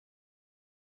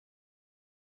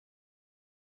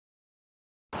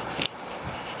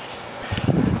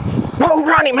Oh,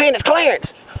 Ronnie, man, it's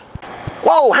Clarence.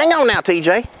 Whoa, hang on now,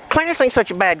 TJ. Clarence ain't such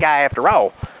a bad guy after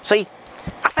all. See,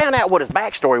 I found out what his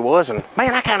backstory was, and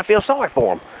man, I kind of feel sorry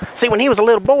for him. See, when he was a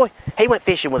little boy, he went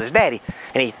fishing with his daddy,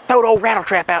 and he threw the old rattle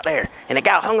trap out there, and it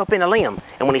got hung up in a limb.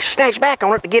 And when he snatched back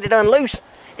on it to get it unloose,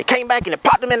 it came back and it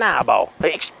popped him in the eyeball.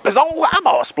 His whole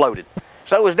eyeball exploded.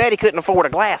 So his daddy couldn't afford a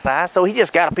glass eye, so he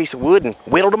just got a piece of wood and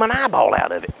whittled him an eyeball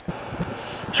out of it.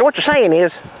 So what you're saying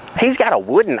is, he's got a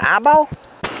wooden eyeball?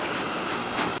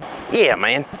 Yeah,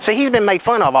 man. See, he's been made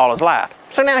fun of all his life,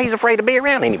 so now he's afraid to be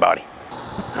around anybody.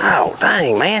 Oh,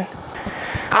 dang, man.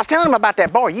 I was telling him about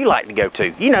that bar you like to go to.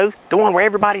 You know, the one where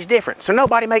everybody's different, so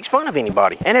nobody makes fun of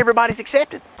anybody, and everybody's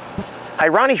accepted. Hey,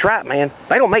 Ronnie's right, man.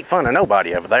 They don't make fun of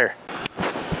nobody over there.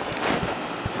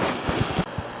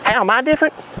 How am I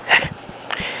different?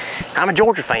 I'm a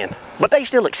Georgia fan, but they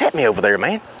still accept me over there,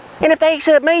 man. And if they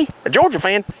accept me, a Georgia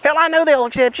fan, hell, I know they'll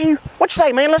accept you. What you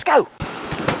say, man? Let's go.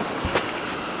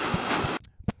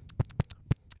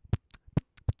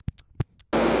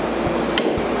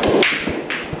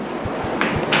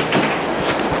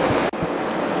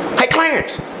 Hey,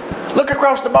 Clarence, look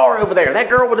across the bar over there. That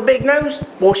girl with the big nose?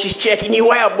 Boy, she's checking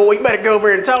you out, boy. You better go over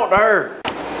here and talk to her.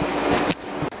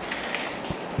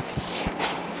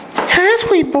 Hi,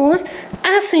 sweet boy.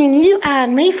 I seen you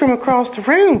eyeing me from across the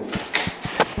room.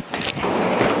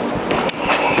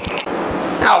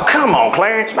 Oh, come on,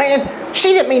 Clarence, man. She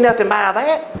didn't mean nothing by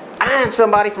that. Eyeing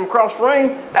somebody from across the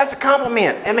room, that's a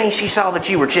compliment. That means she saw that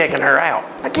you were checking her out.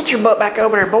 Now get your butt back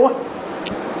over there, boy.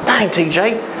 Dang,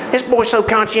 TJ. This boy's so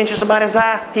conscientious about his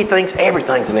eye, he thinks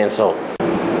everything's an insult.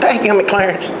 Dang,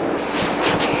 Clarence.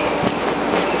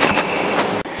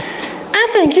 I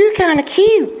think you're kind of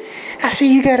cute. I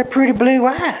see you got a pretty blue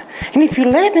eye. And if you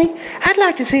let me, I'd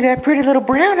like to see that pretty little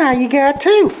brown eye you got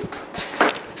too.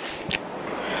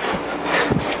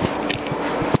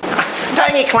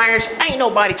 Dang it, Clarence, ain't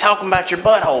nobody talking about your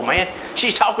butthole, man.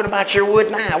 She's talking about your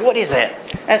wooden eye. What is that?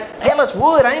 Hell, it's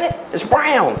wood, ain't it? It's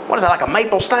brown. What is that, like a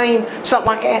maple stain? Something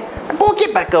like that? Now, boy,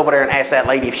 get back over there and ask that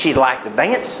lady if she'd like to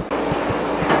dance.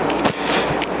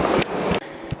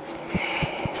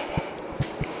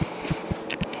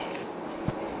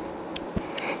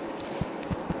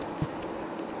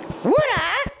 Would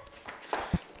I?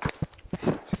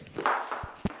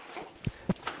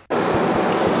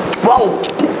 Whoa,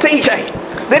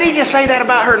 TJ, did he just say that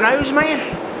about her nose,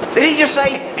 man? Did he just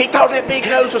say he thought that big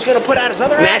nose was going to put out his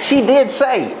other eye? Now, she did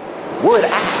say, would I?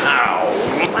 Oh,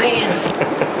 man.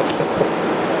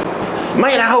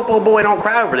 Man, I hope old boy don't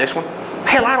cry over this one.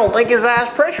 Hell, I don't think his eye's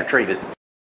pressure treated.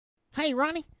 Hey,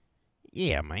 Ronnie?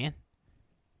 Yeah, man.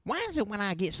 Why is it when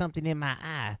I get something in my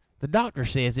eye, the doctor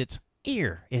says it's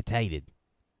irritated?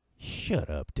 Shut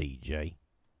up, TJ.